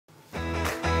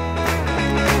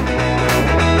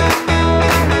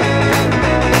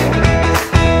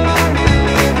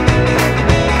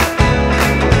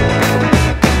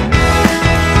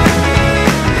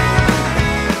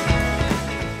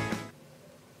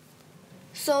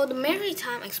So the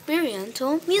Maritime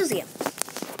Experiential Museum.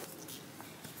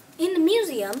 In the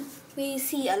museum, we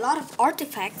see a lot of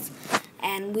artifacts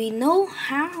and we know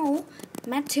how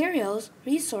materials,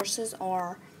 resources,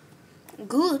 or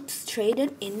goods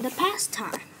traded in the past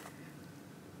time.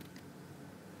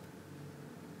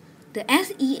 The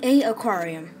SEA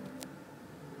Aquarium.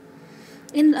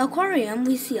 In the aquarium,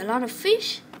 we see a lot of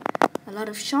fish, a lot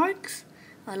of sharks,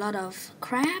 a lot of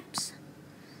crabs,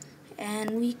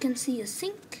 and we can see a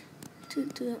sink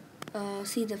to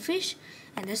see the fish,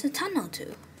 and there's a tunnel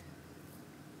too.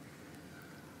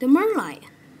 The merlion.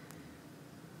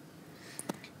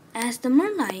 As the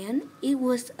merlion, it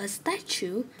was a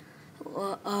statue,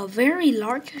 a very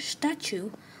large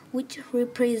statue, which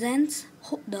represents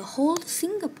the whole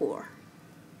Singapore.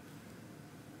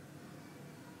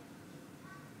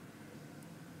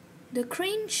 The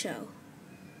crane show.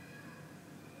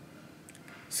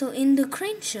 So in the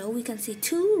crane show, we can see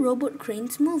two robot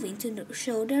cranes moving to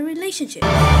show their relationship.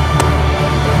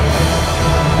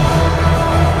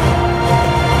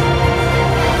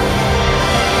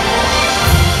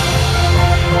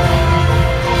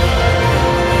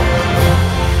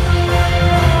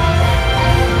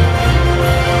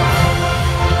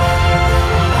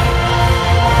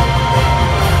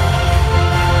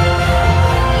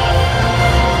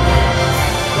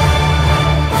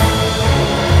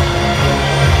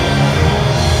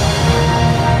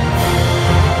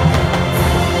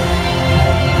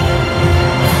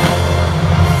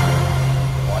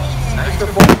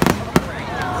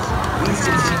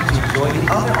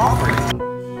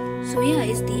 So yeah,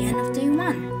 it's the end of day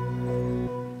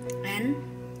 1. And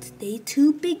day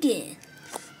 2 begins.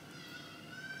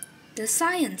 The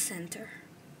Science Center.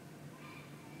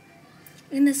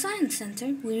 In the Science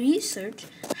Center, we research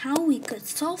how we could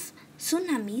solve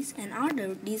tsunamis and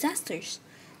other disasters.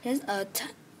 There's a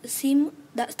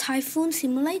typhoon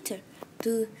simulator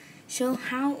to show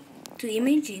to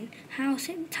imagine how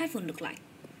typhoon look like.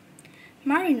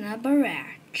 Marina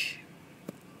Barrage.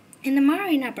 In the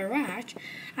Marina Barrage,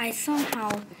 I saw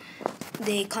how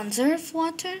they conserve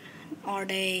water, or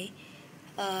they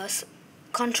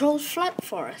control flood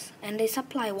for us, and they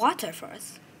supply water for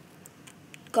us.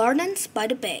 Gardens by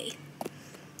the Bay.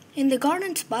 In the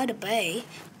Gardens by the Bay,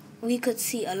 we could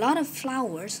see a lot of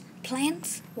flowers,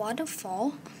 plants,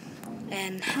 waterfall,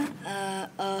 and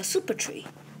a super tree,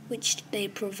 which they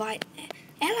provide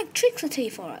electricity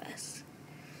for us.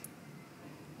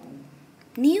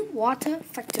 New Water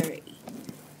Factory.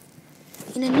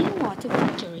 In a New Water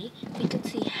Factory, we could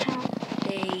see how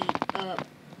they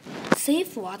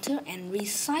save water and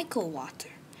recycle water,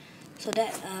 so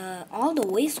that all the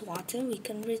wastewater we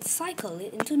can recycle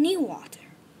it into new water.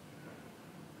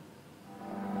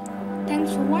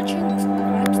 Thanks for watching.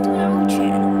 Subscribe to our